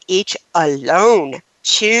 and we each alone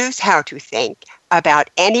choose how to think about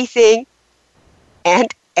anything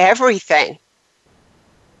and everything.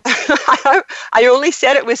 I only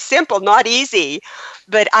said it was simple, not easy,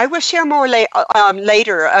 but I will share more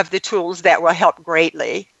later of the tools that will help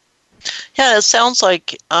greatly. Yeah, it sounds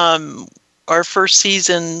like our first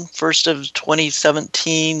season, first of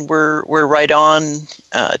 2017, we're right on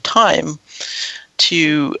time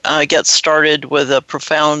to get started with a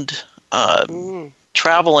profound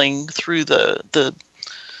traveling through the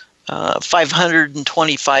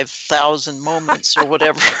 525,000 moments or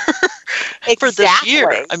whatever for this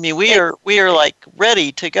year. I mean, we are like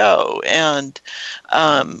ready to go, and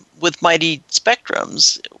with Mighty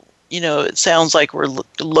Spectrums, it sounds like we're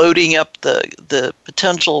loading up the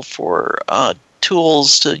potential for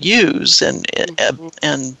tools to use and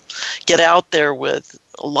get out there with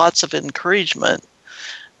lots of encouragement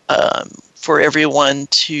for everyone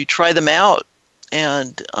to try them out,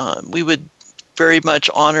 and we would very much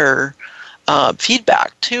honor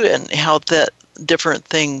feedback too, and how that different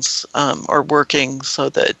things are working, so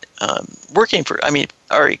that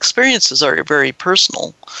our experiences are very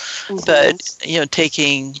personal, but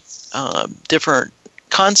taking different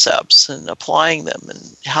concepts and applying them,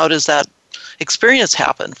 and how does that experience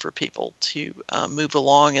happen for people to move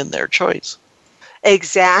along in their choice.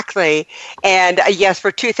 Exactly. And yes,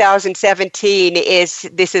 for 2017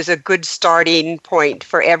 this is a good starting point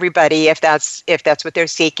for everybody if that's what they're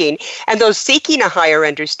seeking. And those seeking a higher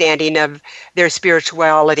understanding of their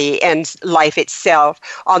spirituality and life itself.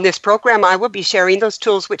 On this program, I will be sharing those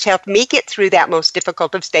tools which help me get through that most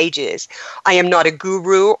difficult of stages. I am not a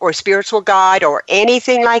guru or spiritual guide or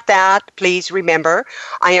anything like that. Please remember,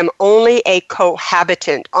 I am only a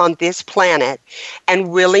cohabitant on this planet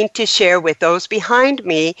and willing to share with those behind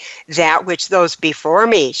me that which those before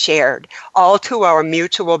me shared, all to our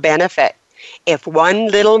mutual benefit. If one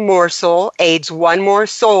little morsel aids one more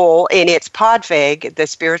soul in its podvig, the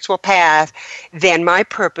spiritual path, then my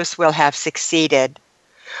purpose will have succeeded.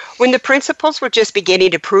 When the principles were just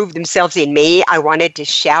beginning to prove themselves in me, I wanted to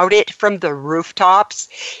shout it from the rooftops.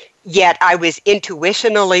 Yet I was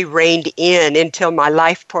intuitionally reined in until my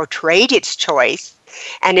life portrayed its choice,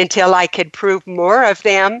 and until I could prove more of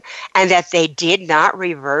them, and that they did not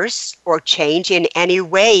reverse or change in any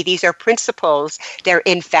way. These are principles. They're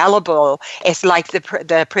infallible. It's like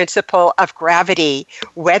the principle of gravity.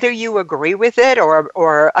 Whether you agree with it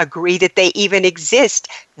or agree that they even exist,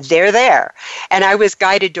 they're there. And I was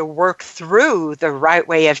guided to work through the right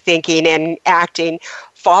way of thinking and acting,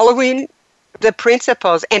 following the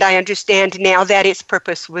principles, and I understand now that its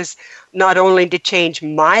purpose was not only to change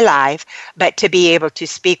my life, but to be able to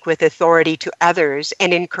speak with authority to others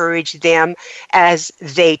and encourage them as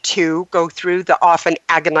they too go through the often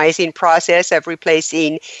agonizing process of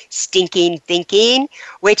replacing stinking thinking,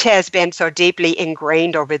 which has been so deeply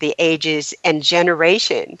ingrained over the ages and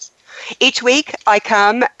generations. Each week I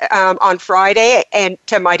come on Friday and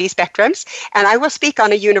to Mighty Spectrums, and I will speak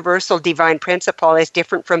on a universal divine principle as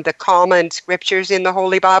different from the common scriptures in the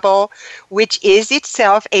Holy Bible, which is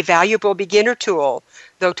itself a valuable beginner tool,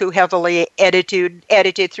 though too heavily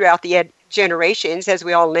edited throughout the generations, as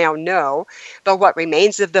we all now know. But what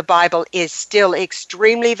remains of the Bible is still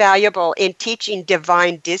extremely valuable in teaching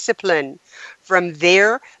divine discipline. From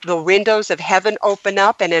there, the windows of heaven open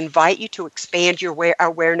up and invite you to expand your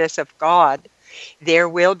awareness of God. There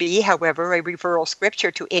will be, however, a referral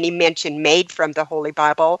scripture to any mention made from the Holy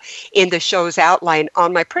Bible in the show's outline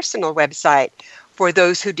on my personal website for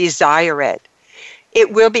those who desire it.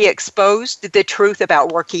 It will be exposed the truth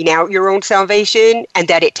about working out your own salvation, and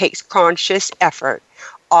that it takes conscious effort,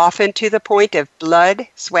 often to the point of blood,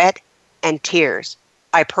 sweat, and tears.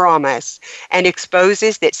 I promise, and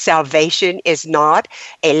exposes that salvation is not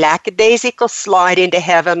a lackadaisical slide into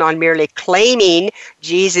heaven on merely claiming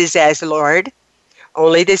Jesus as Lord.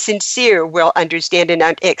 Only the sincere will understand and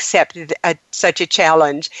accept such a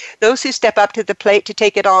challenge. Those who step up to the plate to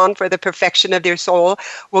take it on for the perfection of their soul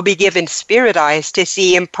will be given spirit eyes to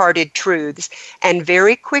see imparted truths and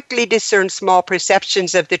very quickly discern small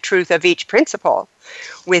perceptions of the truth of each principle.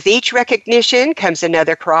 With each recognition comes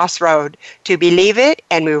another crossroad, to believe it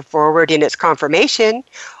and move forward in its confirmation,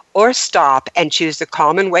 or stop and choose the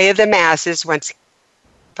common way of the masses once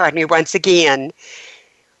again.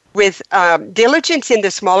 With diligence in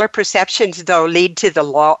the smaller perceptions, though, lead to the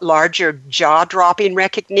larger jaw-dropping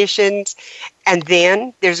recognitions, and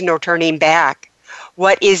then there's no turning back.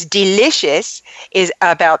 What is delicious is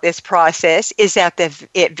about this process is that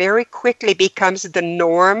it very quickly becomes the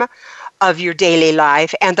norm of your daily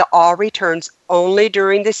life, and the all returns only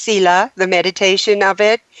during the sila, the meditation of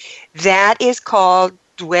it. That is called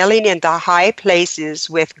dwelling in the high places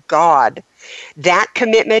with God. That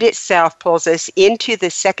commitment itself pulls us into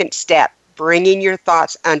the second step, bringing your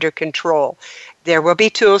thoughts under control. There will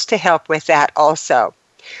be tools to help with that also.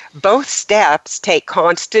 Both steps take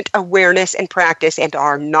constant awareness and practice and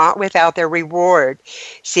are not without their reward.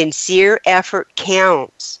 Sincere effort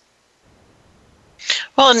counts.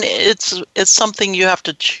 Well, and it's something you have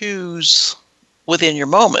to choose within your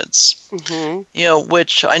moments,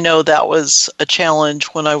 which I know that was a challenge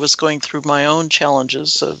when I was going through my own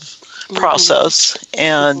challenges of process.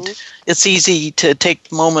 And it's easy to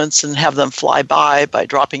take moments and have them fly by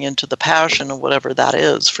dropping into the passion of whatever that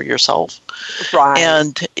is for yourself. Right.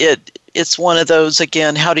 And it's one of those,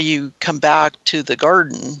 again, how do you come back to the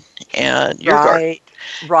garden and your garden?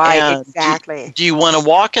 Right, and exactly. Do you want to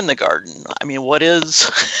walk in the garden? I mean, what is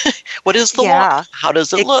the walk? How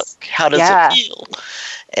does it look? How does it feel?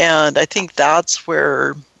 And I think that's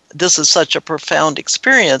where this is such a profound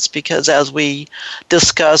experience, because as we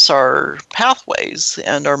discuss our pathways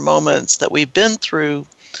and our moments that we've been through,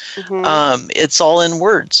 it's all in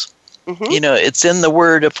words. It's in the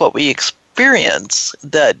word of what we experience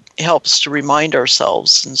that helps to remind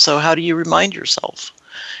ourselves. And so how do you remind yourself?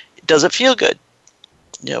 Does it feel good?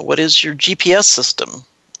 What is your GPS system?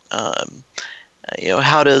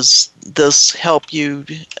 How does this help you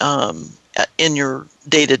in your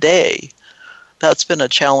day-to-day? That's been a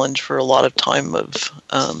challenge for a lot of time of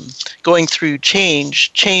going through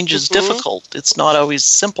change. Change is difficult. It's not always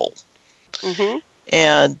simple.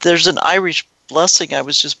 And there's an Irish blessing I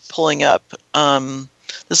was just pulling up.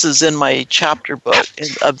 This is in my chapter book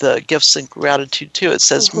of the Gifts and Gratitude too. It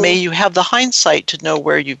says, may you have the hindsight to know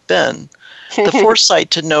where you've been, the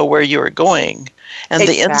foresight to know where you are going, and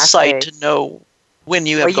the insight to know when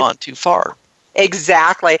you have gone too far.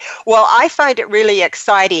 Exactly. Well, I find it really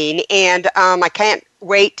exciting, and I can't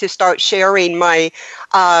wait to start sharing my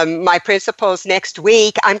my principles next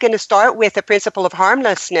week. I'm going to start with the principle of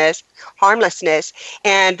harmlessness,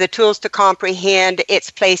 and the tools to comprehend its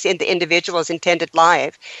place in the individual's intended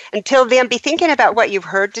life. Until then, be thinking about what you've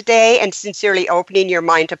heard today and sincerely opening your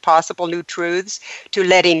mind to possible new truths, to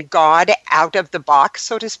letting God out of the box,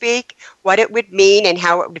 so to speak, what it would mean and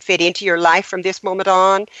how it would fit into your life from this moment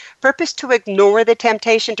on. Purpose to ignore the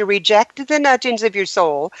temptation to reject the nudgings of your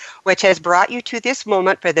soul, which has brought you to this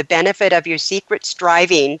moment for the benefit of your secret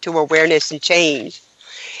striving to awareness and change.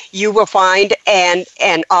 You will find an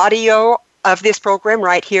audio of this program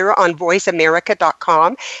right here on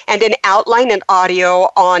voiceamerica.com, and an outline and audio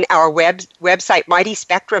on our website,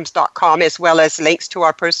 mightyspectrums.com, as well as links to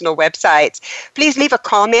our personal websites. Please leave a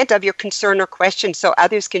comment of your concern or question so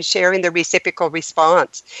others can share in the reciprocal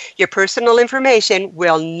response. Your personal information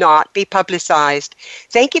will not be publicized.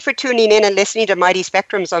 Thank you for tuning in and listening to Mighty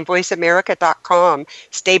Spectrums on voiceamerica.com.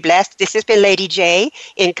 Stay blessed. This has been Lady J,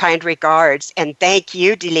 in kind regards, and thank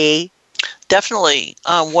you, Delee. Definitely.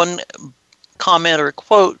 One comment or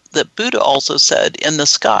quote that Buddha also said, in the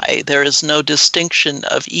sky there is no distinction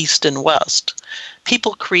of east and west.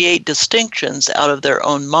 People create distinctions out of their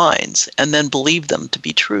own minds and then believe them to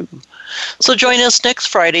be true. So join us next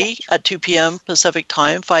Friday at 2 p.m. Pacific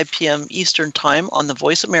Time, 5 p.m. Eastern Time on the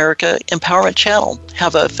Voice America Empowerment Channel.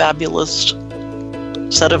 Have a fabulous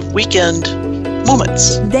set of weekend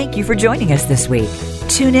moments. Thank you for joining us this week.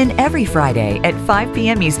 Tune in every Friday at 5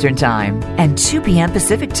 p.m. Eastern Time and 2 p.m.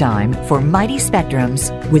 Pacific Time for Mighty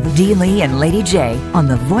Spectrums with Dee Lee and Lady J on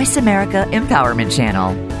the Voice America Empowerment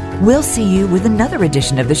Channel. We'll see you with another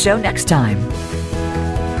edition of the show next time.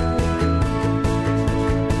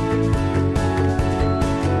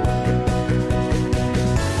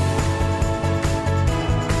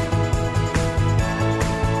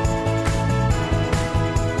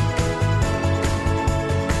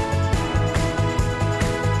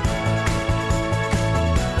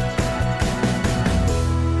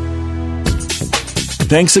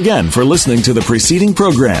 Thanks again for listening to the preceding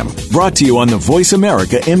program, brought to you on the Voice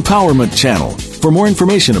America Empowerment Channel. For more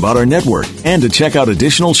information about our network and to check out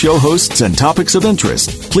additional show hosts and topics of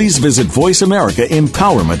interest, please visit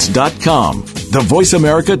voiceamericaempowerment.com. The Voice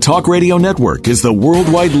America Talk Radio Network is the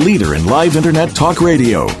worldwide leader in live Internet talk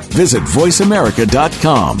radio. Visit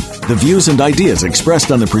voiceamerica.com. The views and ideas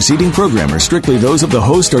expressed on the preceding program are strictly those of the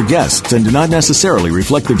host or guests and do not necessarily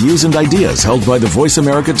reflect the views and ideas held by the Voice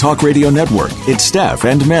America Talk Radio Network, its staff,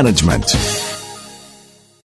 and management.